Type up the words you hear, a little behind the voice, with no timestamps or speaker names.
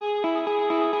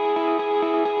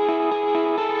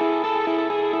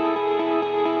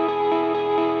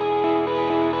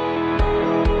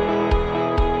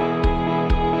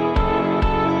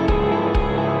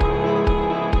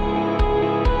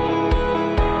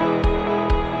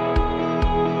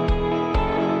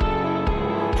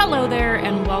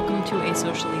and welcome to a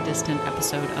socially distant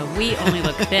episode of We Only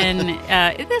Look Thin.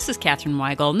 This is Katherine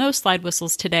Weigel. No slide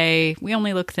whistles today. We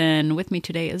Only Look Thin. With me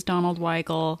today is Donald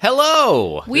Weigel.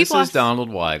 Hello! This is Donald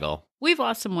Weigel. We've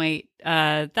lost some weight.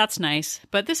 That's nice,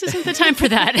 but this isn't the time for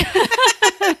that.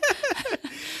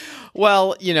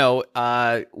 Well,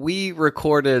 we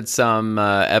recorded some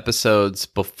episodes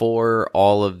before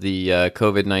all of the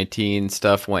COVID-19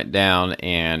 stuff went down,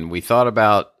 and we thought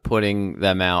about putting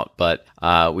them out, but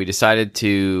we decided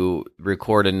to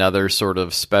record another sort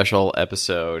of special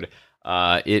episode.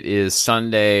 It is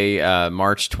Sunday,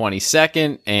 March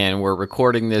 22nd, and we're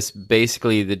recording this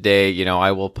basically the day,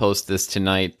 I will post this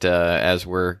tonight as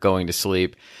we're going to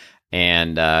sleep.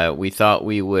 And we thought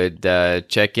we would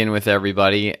check in with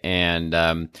everybody. And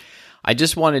I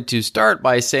just wanted to start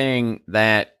by saying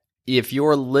that if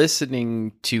you're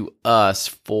listening to us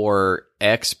for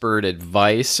expert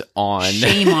advice on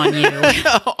shame on you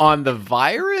on the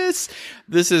virus,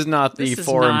 this is not the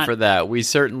forum for that. We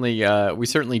certainly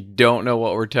don't know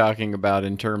what we're talking about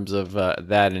in terms of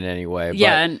that in any way.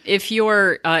 Yeah, and if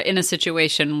you're in a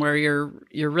situation where you're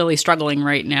really struggling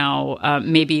right now,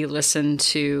 maybe listen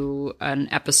to an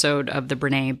episode of the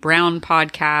Brene Brown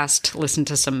podcast. Listen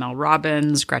to some Mel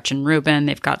Robbins, Gretchen Rubin.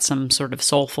 They've got some sort of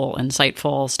soulful,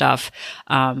 insightful stuff.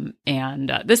 And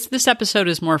this episode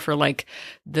is more for like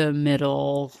the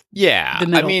middle. Yeah, the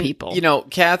middle people.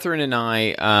 Catherine and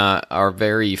I are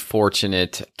very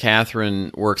fortunate.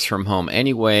 Catherine works from home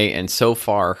anyway, and so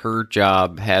far her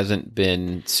job hasn't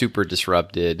been super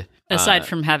disrupted. Aside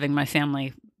from having my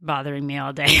family bothering me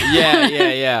all day.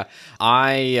 Yeah.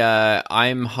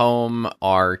 I'm home.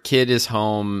 Our kid is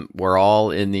home. We're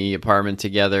all in the apartment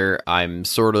together. I'm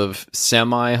sort of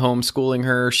semi-homeschooling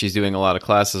her. She's doing a lot of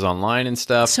classes online and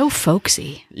stuff. So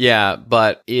folksy. Yeah,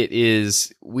 but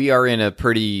we are in a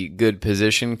pretty good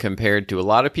position compared to a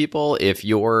lot of people. If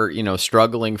you're,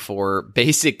 struggling for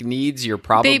basic needs, you're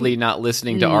probably not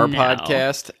listening to our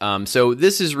podcast. So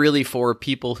this is really for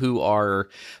people who are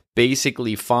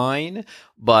basically fine,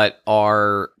 but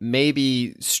are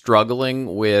maybe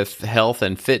struggling with health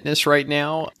and fitness right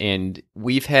now. And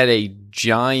we've had a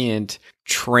giant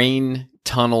train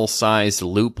tunnel-sized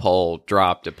loophole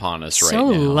dropped upon us right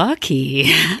now. So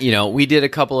lucky. We did a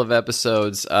couple of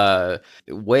episodes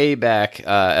way back,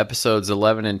 episodes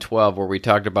 11 and 12, where we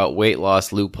talked about weight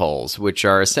loss loopholes, which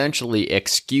are essentially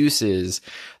excuses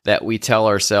that we tell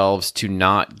ourselves to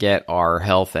not get our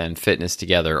health and fitness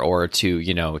together, or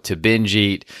to binge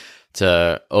eat,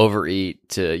 to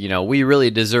overeat, we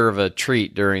really deserve a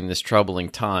treat during this troubling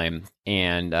time.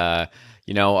 And,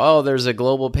 there's a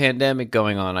global pandemic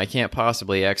going on, I can't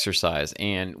possibly exercise.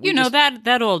 And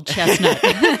that old chestnut.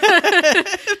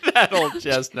 That old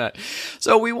chestnut.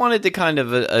 So we wanted to kind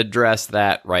of address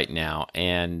that right now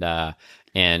and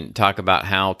talk about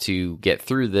how to get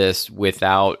through this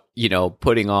without,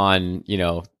 putting on,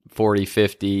 40,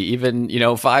 50,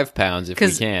 even, 5 pounds if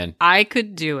we can. I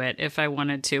could do it if I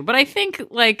wanted to. But I think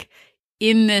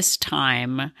in this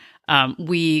time,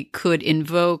 we could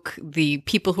invoke the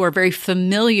people who are very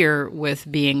familiar with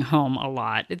being home a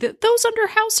lot. Those under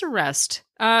house arrest.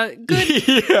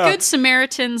 Good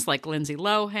Samaritans like Lindsay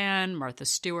Lohan, Martha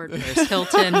Stewart, Paris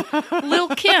Hilton, Lil'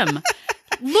 Kim.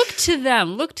 Look to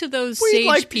them. Look to those sage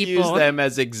like people. To use them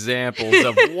as examples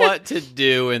of what to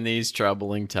do in these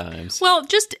troubling times. Well,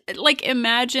 just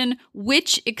imagine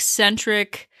which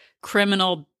eccentric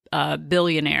criminal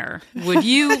billionaire would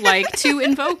you like to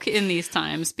invoke in these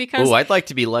times? Because I'd like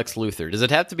to be Lex Luthor. Does it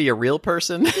have to be a real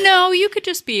person? No, you could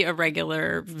just be a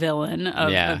regular villain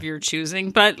of your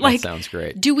choosing. But that sounds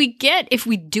great. If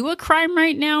we do a crime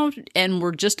right now and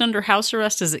we're just under house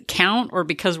arrest, does it count? Or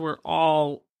because we're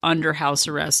all under house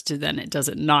arrest, then does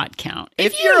it not count?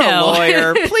 If you're a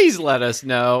lawyer, please let us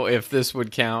know if this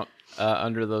would count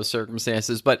under those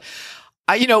circumstances. But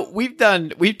we've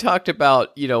talked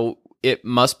about, it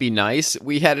must be nice.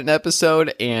 We had an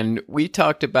episode and we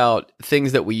talked about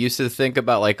things that we used to think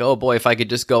about, like, oh boy, if I could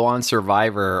just go on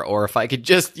Survivor, or if I could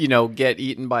just, get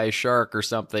eaten by a shark or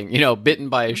something, bitten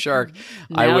by a shark.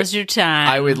 Now's your time.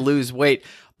 I would lose weight.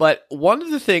 But one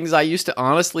of the things I used to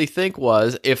honestly think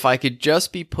was, if I could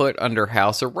just be put under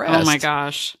house arrest, oh my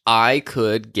gosh, I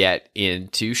could get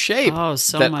into shape. Oh,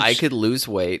 so that much. I could lose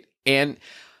weight. And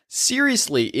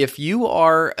seriously, if you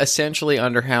are essentially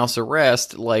under house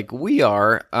arrest like we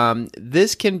are,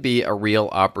 this can be a real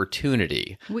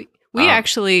opportunity. We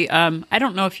actually, I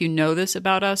don't know if you know this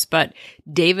about us, but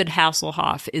David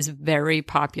Hasselhoff is very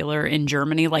popular in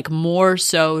Germany, like more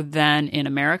so than in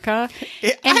America.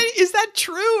 Is that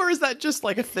true, or is that just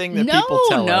like a thing that people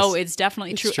tell us? No, it's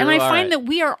definitely true. And I find that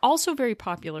we are also very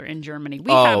popular in Germany.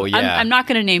 Yeah. I'm not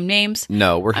going to name names.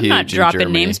 No, we're I'm huge not dropping in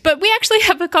Germany. names, but we actually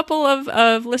have a couple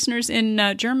of listeners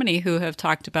in Germany who have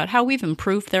talked about how we've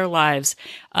improved their lives.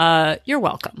 You're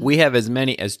welcome. We have as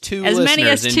many as two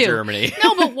listeners in Germany.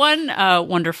 No, but one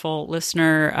wonderful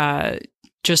listener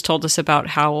just told us about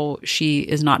how she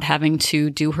is not having to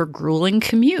do her grueling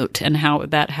commute and how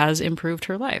that has improved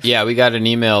her life. Yeah, we got an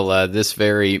email this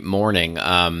very morning.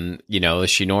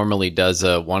 She normally does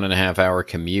a 1.5 hour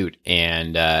commute,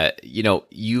 and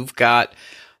you've got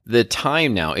the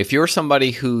time now. If you're somebody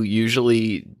who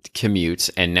usually commutes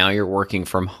and now you're working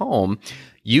from home,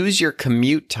 use your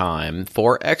commute time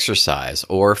for exercise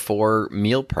or for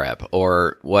meal prep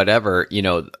or whatever.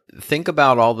 Think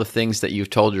about all the things that you've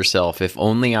told yourself, if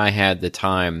only I had the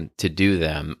time to do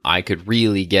them, I could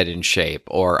really get in shape,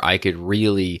 or I could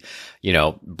really,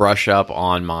 brush up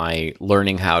on my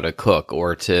learning how to cook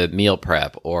or to meal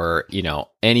prep, or,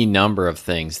 any number of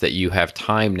things that you have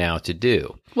time now to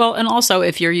do. Well, and also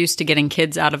if you're used to getting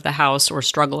kids out of the house or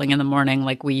struggling in the morning,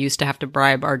 like we used to have to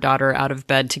bribe our daughter out of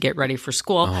bed to get ready for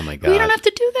school. Oh my God. We don't have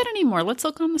to do that anymore. Let's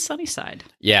look on the sunny side.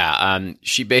 Yeah.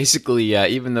 She basically,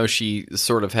 even though she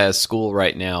sort of has school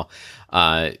right now,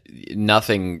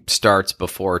 nothing starts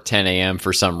before 10 a.m.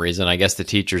 for some reason. I guess the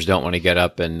teachers don't want to get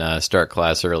up and start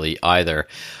class early either.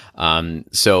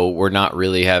 So we're not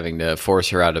really having to force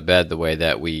her out of bed the way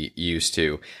that we used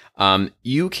to.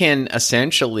 You can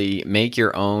essentially make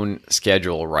your own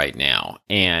schedule right now,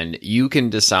 and you can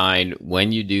decide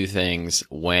when you do things,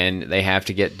 when they have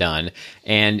to get done,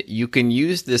 and you can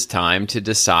use this time to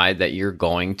decide that you're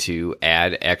going to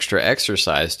add extra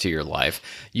exercise to your life.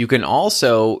 You can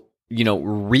also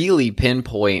really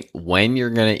pinpoint when you're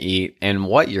going to eat and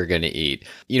what you're going to eat.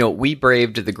 We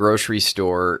braved the grocery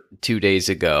store 2 days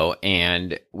ago,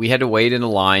 and we had to wait in a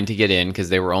line to get in because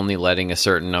they were only letting a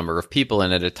certain number of people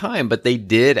in at a time, but they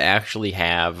did actually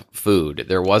have food.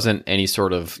 There wasn't any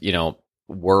sort of,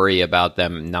 worry about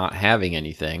them not having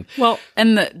anything. Well,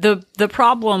 and the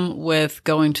problem with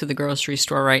going to the grocery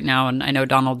store right now, and I know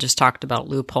Donald just talked about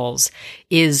loopholes,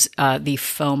 is the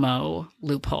FOMO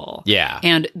loophole. Yeah.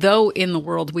 And though in the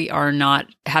world we are not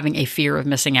having a fear of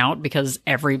missing out because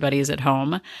everybody's at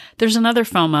home, there's another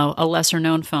FOMO, a lesser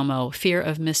known FOMO, fear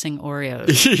of missing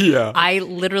Oreos. Yeah. I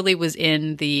literally was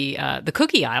in the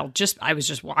cookie aisle. I was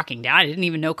just walking down. I didn't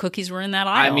even know cookies were in that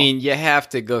aisle. I mean, you have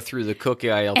to go through the cookie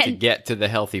aisle to get to the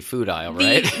healthy food aisle,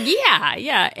 right?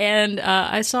 Yeah. And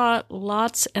I saw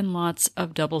lots and lots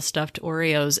of double stuffed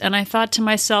Oreos. And I thought to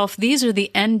myself, these are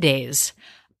the end days.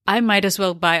 I might as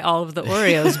well buy all of the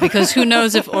Oreos because who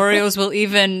knows if Oreos will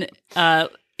even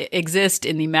exist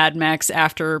in the Mad Max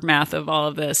aftermath of all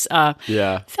of this.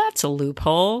 Yeah. That's a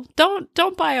loophole.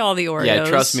 Don't buy all the Oreos. Yeah,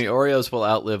 trust me, Oreos will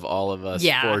outlive all of us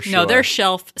for sure. No, they're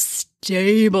shelf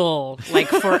stable, like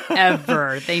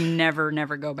forever. They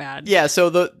never go bad. Yeah,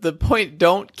 so the point,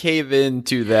 don't cave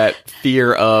into that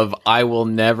fear of I will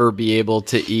never be able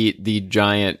to eat the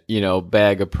giant,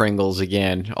 bag of Pringles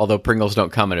again. Although Pringles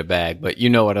don't come in a bag, but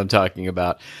you know what I'm talking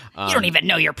about. You don't even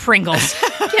know your Pringles.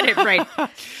 Get it right.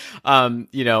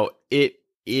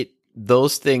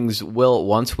 Those things will,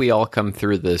 once we all come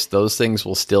through this, those things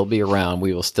will still be around.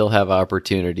 We will still have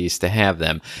opportunities to have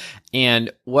them.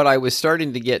 And what I was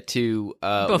starting to get to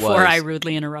before I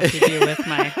rudely interrupted you with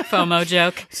my FOMO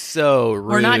joke. So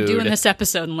rude. We're not doing this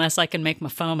episode unless I can make my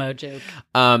FOMO joke.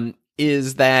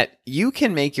 Is that you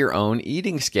can make your own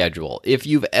eating schedule. If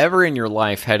you've ever in your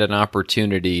life had an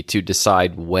opportunity to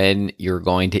decide when you're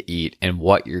going to eat and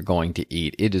what you're going to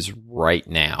eat, it is right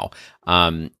now.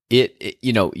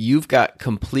 You've got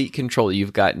complete control.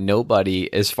 You've got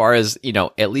nobody, as far as,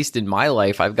 at least in my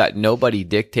life, I've got nobody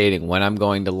dictating when I'm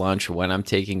going to lunch, when I'm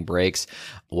taking breaks,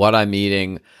 what I'm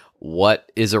eating,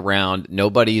 what is around.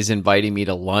 Nobody is inviting me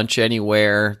to lunch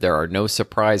anywhere. There are no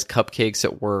surprise cupcakes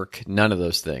at work, none of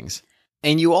those things.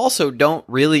 And you also don't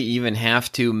really even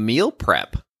have to meal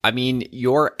prep. I mean,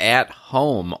 you're at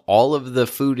home. All of the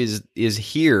food is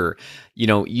here.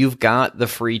 You've got the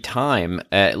free time,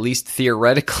 at least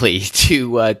theoretically,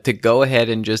 to go ahead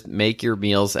and just make your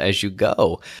meals as you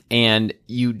go. And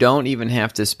you don't even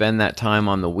have to spend that time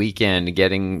on the weekend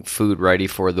getting food ready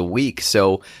for the week.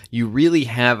 So you really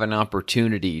have an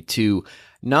opportunity to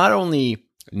not only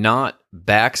not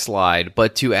backslide,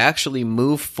 but to actually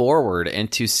move forward and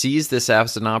to seize this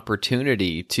as an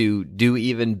opportunity to do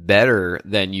even better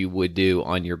than you would do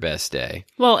on your best day.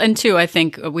 Well, and two, I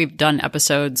think we've done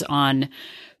episodes on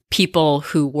people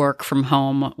who work from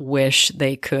home wish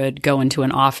they could go into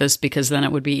an office because then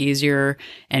it would be easier.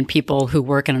 And people who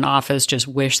work in an office just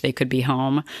wish they could be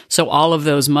home. So all of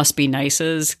those must be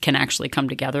nices can actually come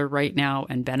together right now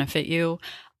and benefit you.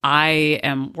 I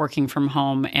am working from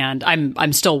home and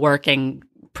I'm still working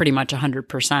pretty much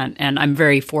 100%. And I'm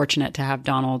very fortunate to have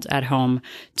Donald at home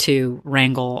to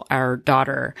wrangle our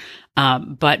daughter.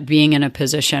 But being in a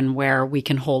position where we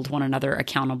can hold one another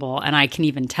accountable, and I can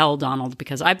even tell Donald,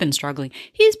 because I've been struggling,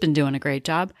 he's been doing a great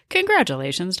job.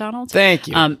 Congratulations, Donald. Thank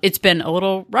you. It's been a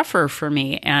little rougher for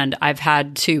me, and I've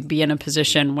had to be in a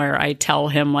position where I tell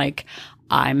him, like,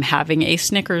 I'm having a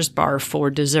Snickers bar for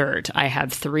dessert. I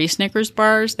have 3 Snickers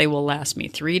bars. They will last me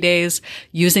 3 days.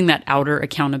 Using that outer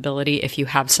accountability, if you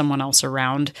have someone else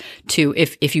around to,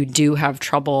 if you do have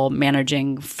trouble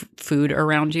managing food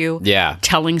around you,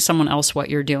 telling someone else what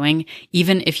you're doing,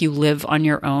 even if you live on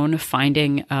your own,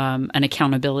 finding an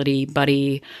accountability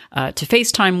buddy to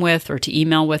FaceTime with or to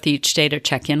email with each day to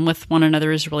check in with one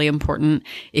another is really important.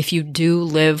 If you do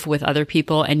live with other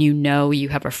people and you know you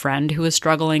have a friend who is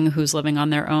struggling, who's living on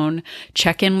their own,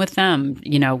 check in with them,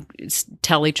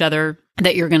 tell each other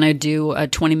that you're going to do a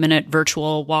 20-minute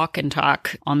virtual walk and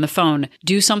talk on the phone.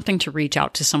 Do something to reach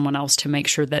out to someone else to make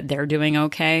sure that they're doing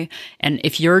okay. And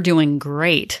if you're doing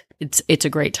great, it's a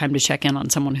great time to check in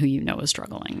on someone who you know is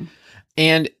struggling.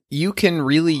 And you can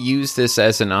really use this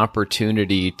as an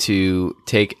opportunity to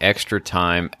take extra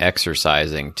time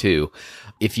exercising too.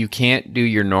 If you can't do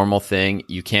your normal thing,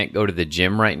 you can't go to the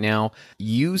gym right now,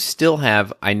 you still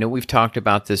have, I know we've talked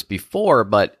about this before,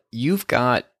 but you've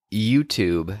got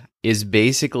YouTube is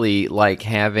basically like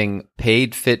having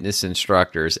paid fitness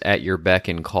instructors at your beck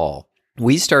and call.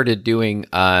 We started doing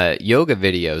yoga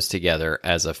videos together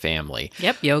as a family.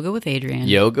 Yep, Yoga with Adrian.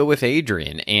 Yoga with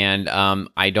Adrian. And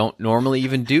I don't normally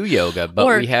even do yoga, but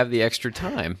we have the extra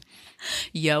time.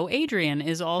 Yo, Adrian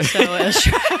is also a...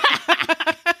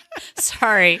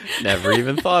 Sorry. Never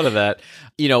even thought of that.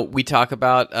 We talk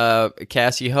about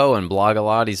Cassie Ho and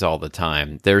Blogilates all the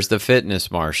time. There's the Fitness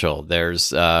Marshal.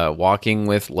 There's Walking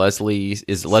with Leslie.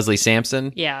 Is it Leslie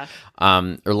Sampson? Yeah.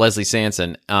 Or Leslie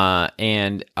Sanson.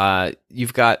 And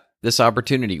you've got this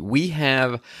opportunity. We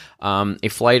have a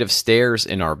flight of stairs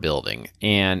in our building,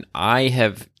 and I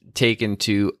have taken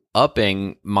to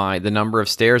upping the number of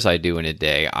stairs I do in a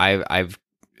day. I've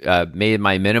made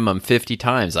my minimum 50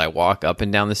 times I walk up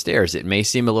and down the stairs. It may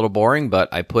seem a little boring, but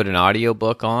I put an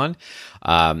audiobook on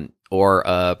or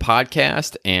a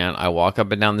podcast and I walk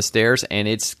up and down the stairs, and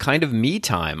it's kind of me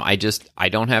time. I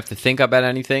don't have to think about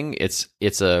anything. It's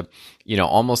a,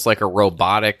 almost like a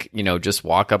robotic, just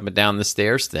walk up and down the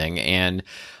stairs thing. And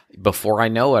before I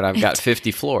know it, I've got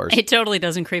 50 floors. It totally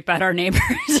doesn't creep out our neighbors.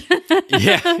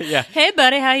 Yeah. Hey,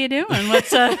 buddy, how you doing?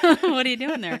 What are you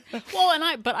doing there?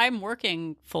 Well, but I'm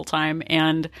working full time,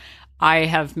 and I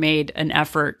have made an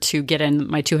effort to get in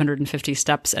my 250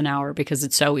 steps an hour because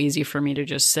it's so easy for me to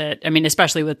just sit. I mean,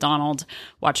 especially with Donald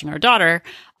watching our daughter,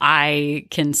 I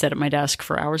can sit at my desk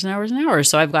for hours and hours and hours.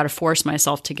 So I've got to force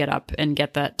myself to get up and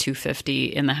get that 250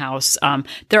 in the house.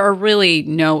 There are really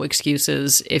no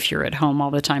excuses if you're at home all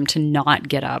the time to not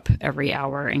get up every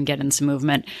hour and get in some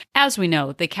movement. As we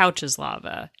know, the couch is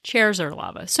lava. Chairs are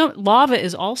lava. So lava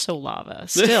is also lava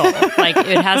still. Like,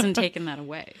 it hasn't taken that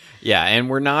away. Yeah, and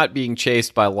we're not being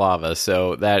chased by lava,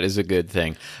 so that is a good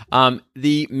thing.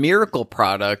 The miracle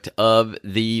product of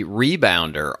the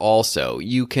Rebounder also,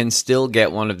 you can still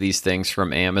get one of these things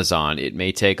from Amazon. It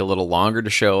may take a little longer to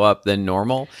show up than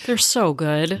normal. They're so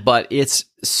good. But it's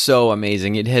so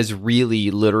amazing. It has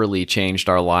really literally changed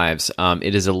our lives.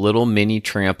 It is a little mini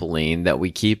trampoline that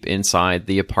we keep inside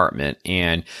the apartment,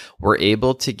 and we're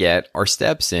able to get our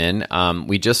steps in.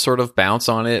 We just sort of bounce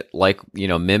on it like,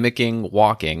 mimicking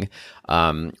walking.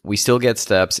 We still get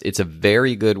steps. It's a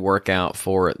very good workout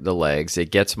for the legs.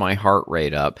 It gets my heart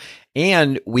rate up.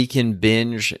 And we can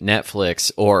binge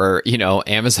Netflix or,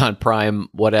 Amazon Prime,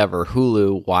 whatever,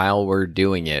 Hulu while we're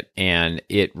doing it. And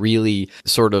it really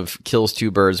sort of kills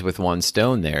two birds with one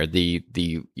stone there. The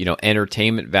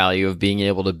entertainment value of being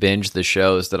able to binge the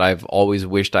shows that I've always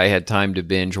wished I had time to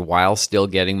binge while still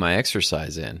getting my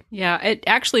exercise in. Yeah, it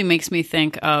actually makes me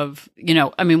think of,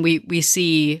 we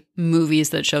see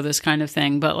movies that show this kind of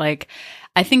thing, but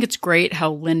I think it's great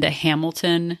how Linda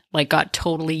Hamilton got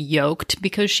totally yoked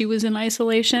because she was in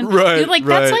isolation. Right.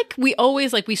 That's we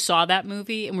always we saw that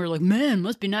movie and we were like, man,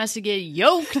 must be nice to get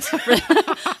yoked.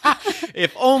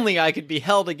 If only I could be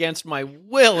held against my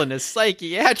will in a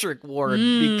psychiatric ward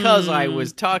because I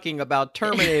was talking about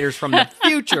Terminators from the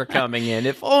future coming in.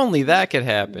 If only that could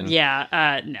happen.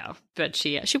 Yeah, no. but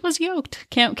she was yoked.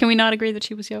 Can we not agree that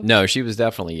she was yoked? No, she was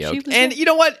definitely yoked. was And yoked. you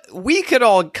know what? We could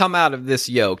all come out of this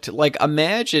yoked. Like,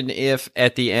 imagine if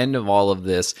at the end of all of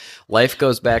this, life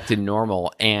goes back to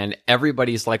normal and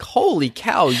everybody's like, holy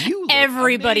cow, you look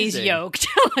Everybody's amazing. yoked.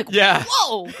 Like, Yeah.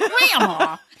 whoa,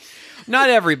 grandma.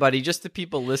 Not everybody, just the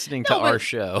people listening to No, our but-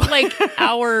 show. Like,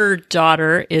 our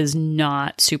daughter is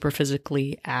not super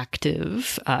physically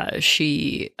active.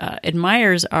 She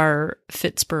admires our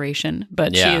fitspiration,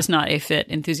 but she Yeah. is not a fit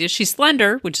enthusiast. She's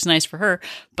slender, which is nice for her,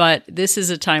 but this is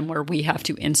a time where we have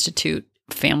to institute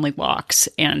family walks,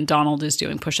 and Donald is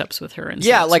doing push-ups with her. And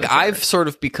Yeah, sit-ups like with her. I've sort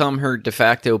of become her de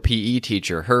facto PE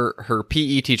teacher, her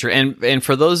PE teacher. And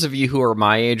for those of you who are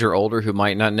my age or older who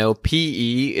might not know,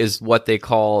 PE is what they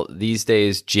call these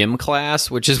days gym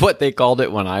class, which is what they called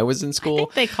it when I was in I school.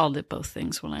 think they called it both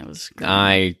things when I was growing up.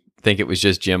 I think it was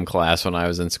just gym class when I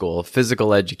was in school,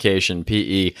 physical education,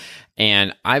 PE.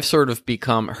 And I've sort of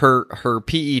become her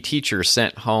PE teacher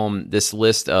sent home this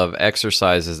list of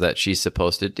exercises that she's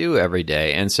supposed to do every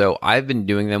day. And so I've been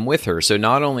doing them with her. So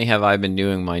not only have I been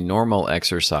doing my normal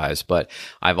exercise, but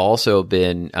I've also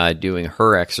been doing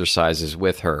her exercises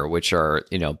with her, which are,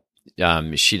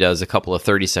 she does a couple of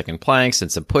 30-second planks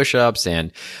and some push-ups,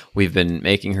 and we've been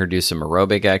making her do some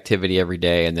aerobic activity every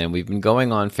day. And then we've been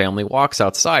going on family walks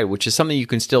outside, which is something you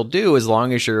can still do as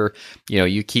long as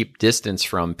you keep distance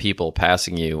from people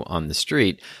passing you on the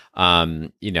street.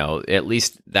 At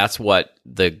least that's what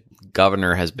the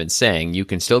governor has been saying. You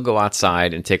can still go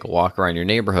outside and take a walk around your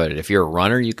neighborhood. If you're a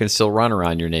runner, you can still run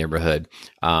around your neighborhood,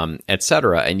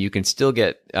 etc. And you can still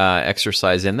get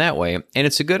exercise in that way. And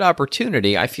it's a good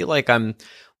opportunity. I feel like I'm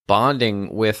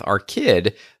bonding with our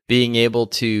kid, being able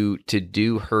to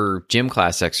do her gym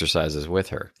class exercises with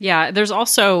her. Yeah, there's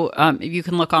also, you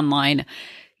can look online,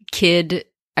 kid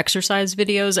exercise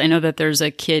videos. I know that there's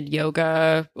a kid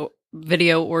yoga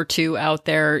video or two out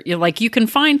there. You can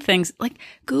find things, like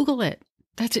Google it.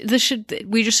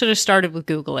 We just should have started with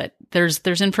Google it. There's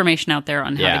information out there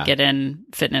on how to get in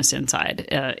fitness inside.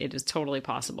 It is totally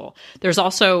possible. There's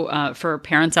also, for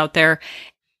parents out there,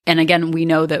 and again, we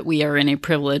know that we are in a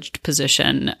privileged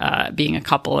position, being a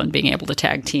couple and being able to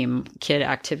tag team kid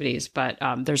activities. But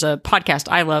there's a podcast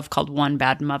I love called One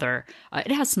Bad Mother.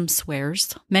 It has some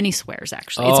swears, many swears,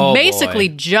 actually. It's basically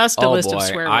just a list of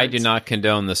swear words. I do not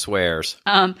condone the swears.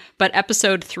 But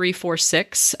episode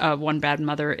 346 of One Bad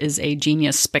Mother is a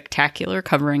genius spectacular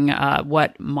covering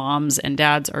what moms and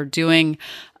dads are doing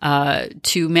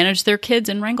to manage their kids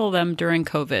and wrangle them during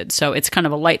COVID. So it's kind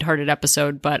of a lighthearted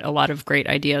episode, but a lot of great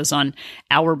ideas on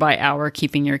hour by hour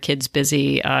keeping your kids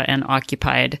busy and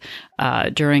occupied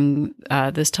during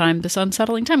this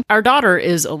unsettling time. Our daughter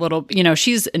is a little,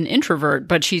 she's an introvert,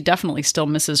 but she definitely still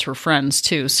misses her friends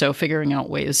too. So figuring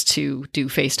out ways to do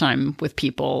FaceTime with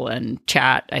people and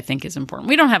chat, I think, is important.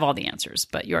 We don't have all the answers,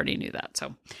 but you already knew that.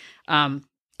 So,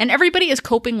 and everybody is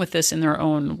coping with this in their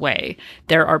own way.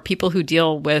 There are people who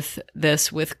deal with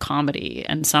this with comedy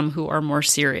and some who are more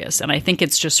serious. And I think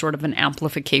it's just sort of an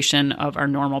amplification of our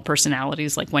normal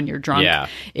personalities. Like when you're drunk,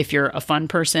 if you're a fun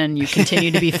person, you continue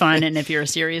to be fun. And if you're a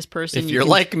serious person, if you're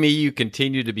like me, you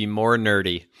continue to be more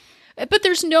nerdy. But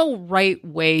there's no right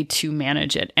way to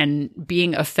manage it. And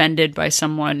being offended by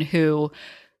someone who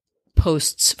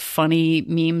posts funny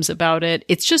memes about it,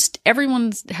 it's just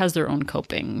everyone has their own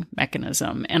coping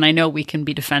mechanism. And I know we can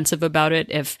be defensive about it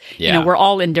if, we're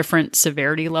all in different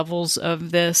severity levels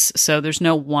of this. So there's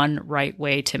no one right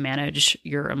way to manage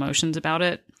your emotions about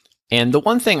it. And the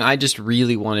one thing I just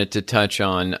really wanted to touch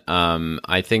on,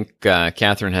 I think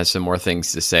Catherine has some more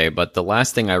things to say, but the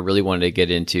last thing I really wanted to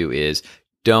get into is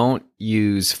don't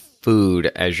use food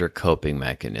as your coping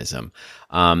mechanism.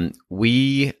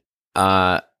 We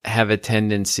have a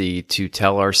tendency to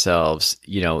tell ourselves,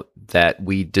 that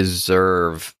we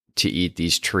deserve to eat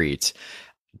these treats.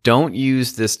 Don't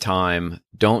use this time.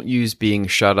 Don't use being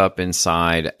shut up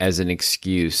inside as an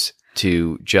excuse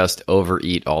to just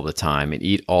overeat all the time and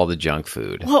eat all the junk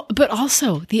food. Well, but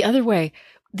also the other way,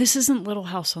 this isn't Little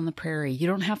House on the Prairie. You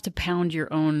don't have to pound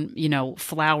your own,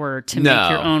 flour to make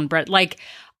your own bread. Like,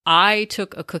 I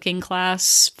took a cooking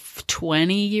class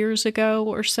 20 years ago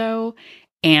or so,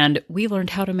 and we learned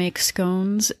how to make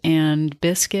scones and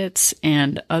biscuits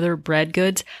and other bread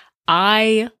goods.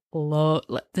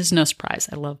 This is no surprise.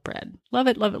 I love bread. Love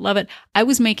it, love it, love it. I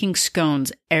was making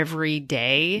scones every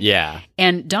day. Yeah.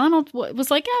 And Donald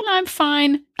was like, no, I'm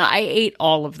fine. I ate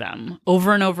all of them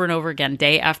over and over and over again,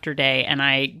 day after day. And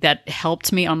that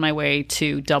helped me on my way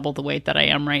to double the weight that I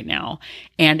am right now.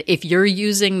 And if you're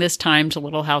using this time to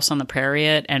Little House on the Prairie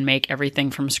it and make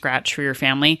everything from scratch for your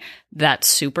family, that's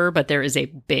super. But there is a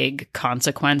big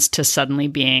consequence to suddenly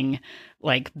being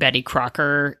like Betty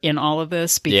Crocker in all of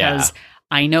this, because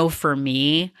I know for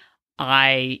me,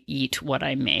 I eat what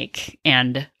I make.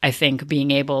 And I think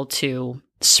being able to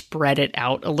spread it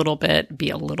out a little bit,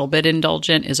 be a little bit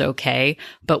indulgent is okay.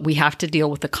 But we have to deal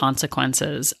with the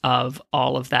consequences of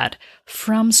all of that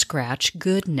from scratch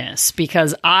goodness,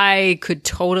 because I could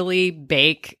totally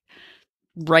bake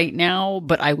right now,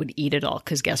 but I would eat it all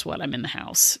because guess what? I'm in the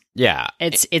house. Yeah.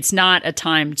 It's not a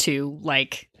time to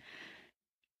like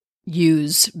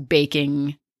use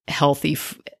baking healthy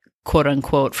quote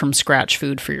unquote from scratch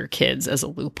food for your kids as a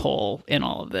loophole in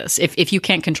all of this. If you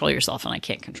can't control yourself, and I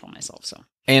can't control myself, so.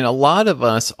 And a lot of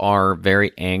us are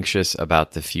very anxious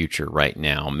about the future right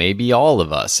now, maybe all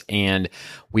of us. And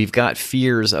we've got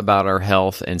fears about our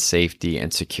health and safety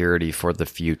and security for the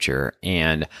future.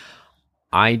 And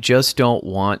I just don't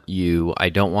want I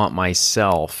don't want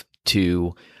myself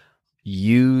to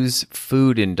use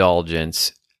food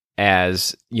indulgence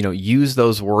as, use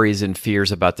those worries and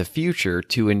fears about the future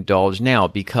to indulge now,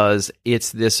 because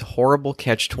it's this horrible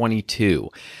catch-22.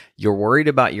 You're worried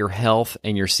about your health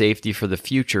and your safety for the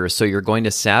future, so you're going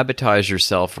to sabotage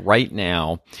yourself right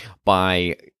now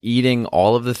by eating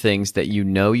all of the things that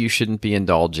you shouldn't be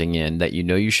indulging in, that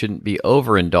you shouldn't be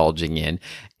overindulging in,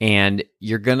 and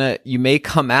you may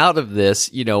come out of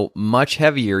this, much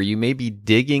heavier. You may be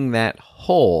digging that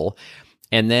hole,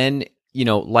 and then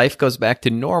life goes back to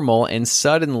normal, and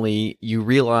suddenly you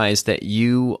realize that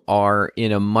you are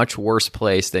in a much worse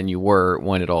place than you were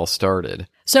when it all started.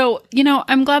 So,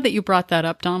 I'm glad that you brought that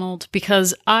up, Donald,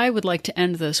 because I would like to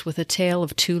end this with a tale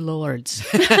of two lords.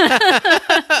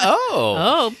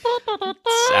 Oh.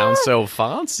 Sounds so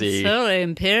fancy. So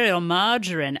imperial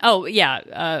margarine. Oh,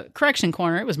 yeah. Correction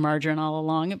corner. It was margarine all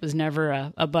along. It was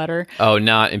never a butter. Oh,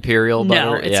 not imperial butter?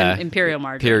 No, it's imperial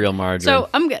margarine. Imperial margarine. So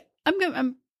I'm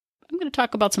going to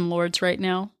talk about some lords right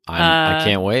now. I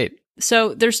can't wait.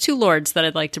 So there's two lords that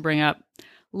I'd like to bring up.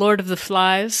 Lord of the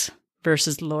Flies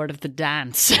versus Lord of the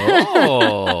Dance.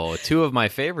 Oh, two of my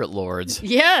favorite lords.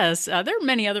 Yes. There are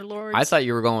many other lords. I thought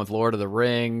you were going with Lord of the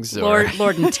Rings. Lord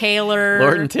and Taylor.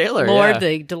 Lord and Taylor, Lord,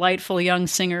 the delightful young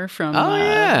singer from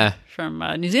from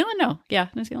New Zealand. No, yeah,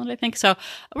 New Zealand, I think. So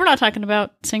we're not talking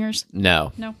about singers.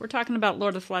 No, we're talking about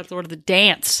Lord of the Flies, Lord of the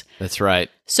Dance. That's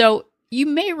right. So you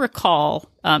may recall,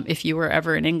 if you were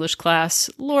ever in English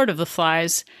class, Lord of the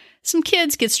Flies. Some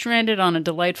kids get stranded on a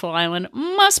delightful island.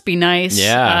 Must be nice.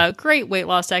 Yeah. Great weight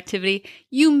loss activity.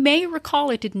 You may recall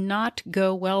it did not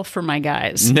go well for my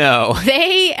guys. No.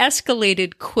 They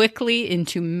escalated quickly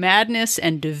into madness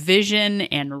and division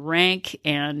and rank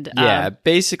and...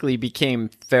 basically became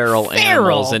feral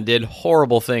animals and did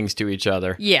horrible things to each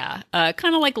other. Yeah.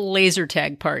 Kind of like laser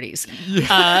tag parties.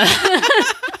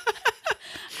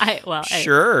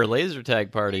 Sure, laser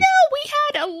tag parties. No, we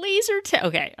had a laser tag.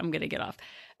 Okay, I'm going to get off.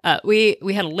 We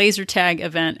had a laser tag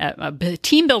event at a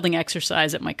team building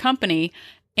exercise at my company,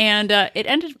 and it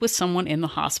ended with someone in the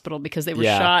hospital because they were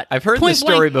shot. I've heard this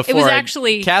story before. It was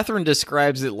actually Catherine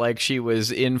describes it like she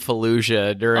was in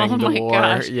Fallujah during the war.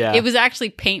 Gosh. Yeah, it was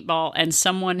actually paintball, and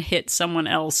someone hit someone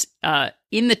else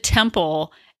in the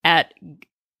temple at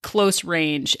close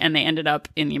range, and they ended up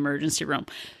in the emergency room.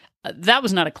 That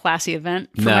was not a classy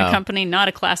event for my company, not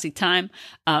a classy time.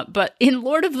 But in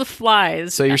Lord of the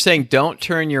Flies... So you're saying don't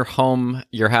turn your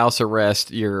house arrest,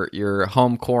 your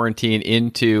home quarantine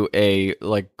into a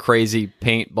crazy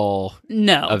paintball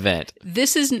event.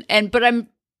 This isn't... But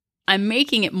I'm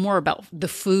making it more about the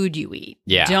food you eat.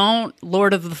 Yeah. Don't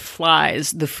Lord of the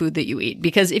Flies the food that you eat.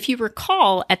 Because if you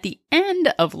recall, at the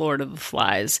end of Lord of the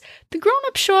Flies, the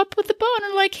grown-ups show up with the bow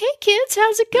and are like, hey, kids,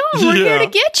 how's it going? We're here to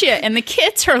get you. And the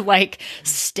kids are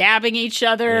stabbing each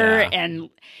other. And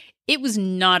it was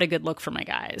not a good look for my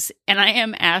guys. And I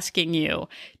am asking you,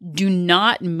 do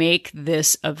not make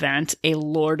this event a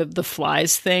Lord of the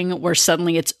Flies thing where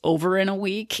suddenly it's over in a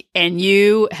week and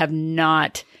you have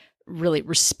not... really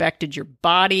respected your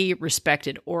body,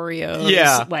 respected Oreos.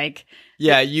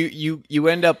 Yeah. You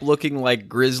end up looking like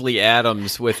Grizzly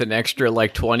Adams with an extra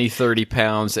 20, 30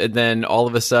 pounds, and then all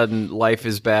of a sudden life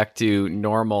is back to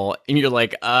normal, and you're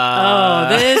like, oh,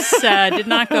 this did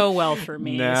not go well for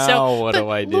me. Now what do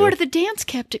I do? Lord of the Dance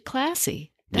kept it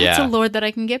classy. That's a Lord that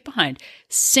I can get behind.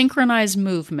 Synchronized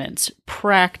movements,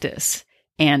 practice,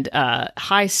 and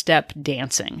high step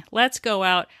dancing. Let's go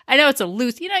out. I know it's a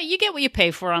loose, you get what you pay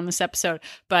for on this episode,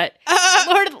 but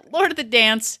Lord of the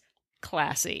Dance,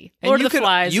 classy. Lord of the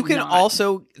Flies, you can not.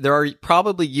 also, there are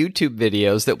probably YouTube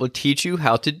videos that will teach you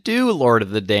how to do Lord of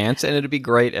the Dance, and it'd be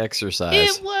great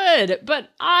exercise. It would, but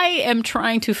I am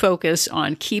trying to focus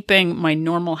on keeping my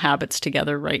normal habits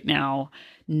together right now.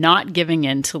 not giving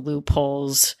in to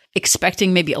loopholes,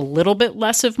 expecting maybe a little bit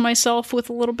less of myself with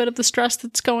a little bit of the stress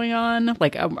that's going on.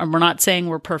 Like, we're not saying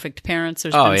we're perfect parents.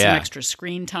 There's been some extra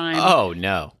screen time. Oh,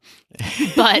 no.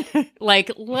 But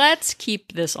like, let's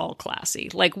keep this all classy.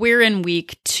 Like, we're in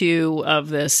week 2 of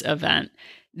this event.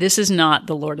 This is not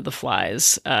the Lord of the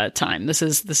Flies time. This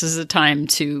is a time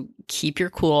to keep your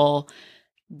cool,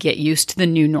 get used to the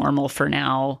new normal for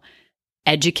now,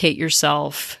 educate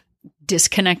yourself,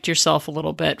 disconnect yourself a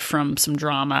little bit from some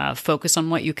drama, focus on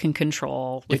what you can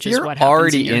control, which is what happens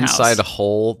already in your inside house. a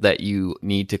hole that you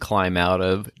need to climb out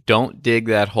of, don't dig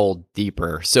that hole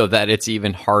deeper so that it's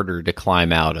even harder to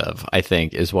climb out of, I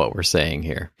think is what we're saying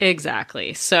here.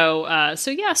 Exactly. So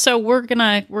we're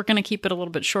gonna keep it a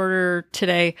little bit shorter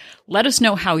today. Let us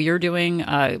know how you're doing.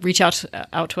 Reach out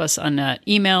to us on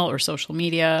email or social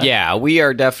media. Yeah, we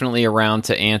are definitely around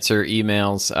to answer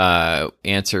emails,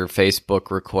 answer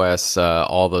Facebook requests,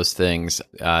 all those things.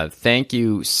 Thank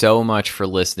you so much for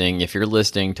listening. If you're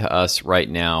listening to us right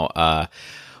now,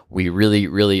 we really,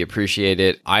 really appreciate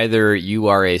it. Either you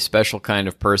are a special kind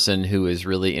of person who is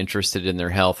really interested in their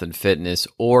health and fitness,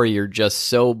 or you're just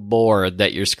so bored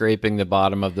that you're scraping the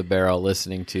bottom of the barrel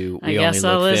listening to We Only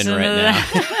Look Thin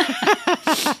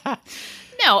right now.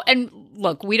 No, and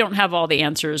look, we don't have all the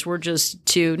answers. We're just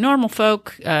two normal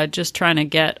folk just trying to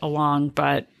get along.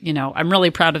 But, I'm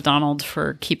really proud of Donald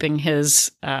for keeping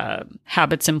his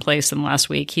habits in place in the last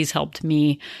week. He's helped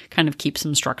me kind of keep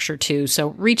some structure too. So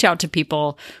reach out to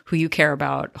people who you care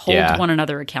about. Hold one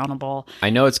another accountable. I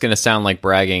know it's going to sound like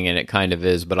bragging, and it kind of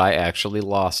is, but I actually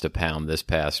lost a pound this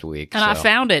past week. And I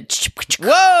found it.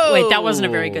 Whoa! Wait, that wasn't a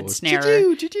very good snare.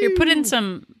 Choo-choo. Here, put in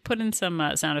some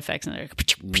sound effects in there.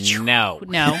 No.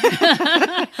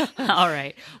 All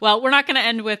right. Well, we're not going to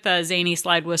end with a zany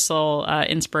slide whistle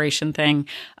inspiration thing.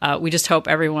 We just hope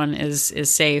everyone is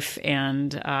safe.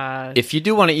 And if you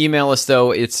do want to email us,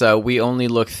 though, it's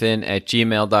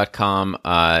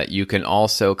weonlylookthin@gmail.com. You can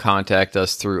also contact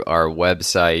us through our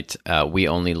website,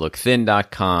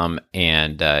 weonlylookthin.com,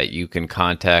 and you can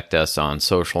contact us on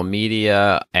social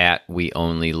media at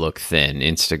weonlylookthin,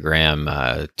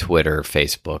 Instagram, Twitter,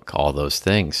 Facebook, all those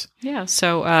things. Yeah.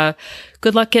 So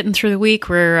good luck getting through the week.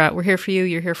 We're here for you.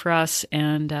 You're here for us.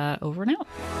 And over and out.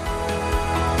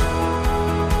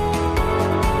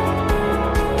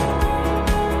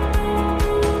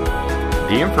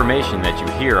 The information that you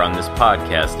hear on this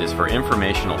podcast is for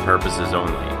informational purposes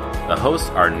only. The hosts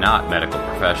are not medical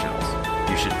professionals.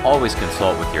 You should always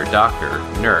consult with your doctor,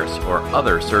 nurse, or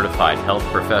other certified health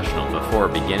professional before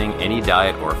beginning any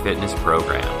diet or fitness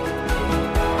program.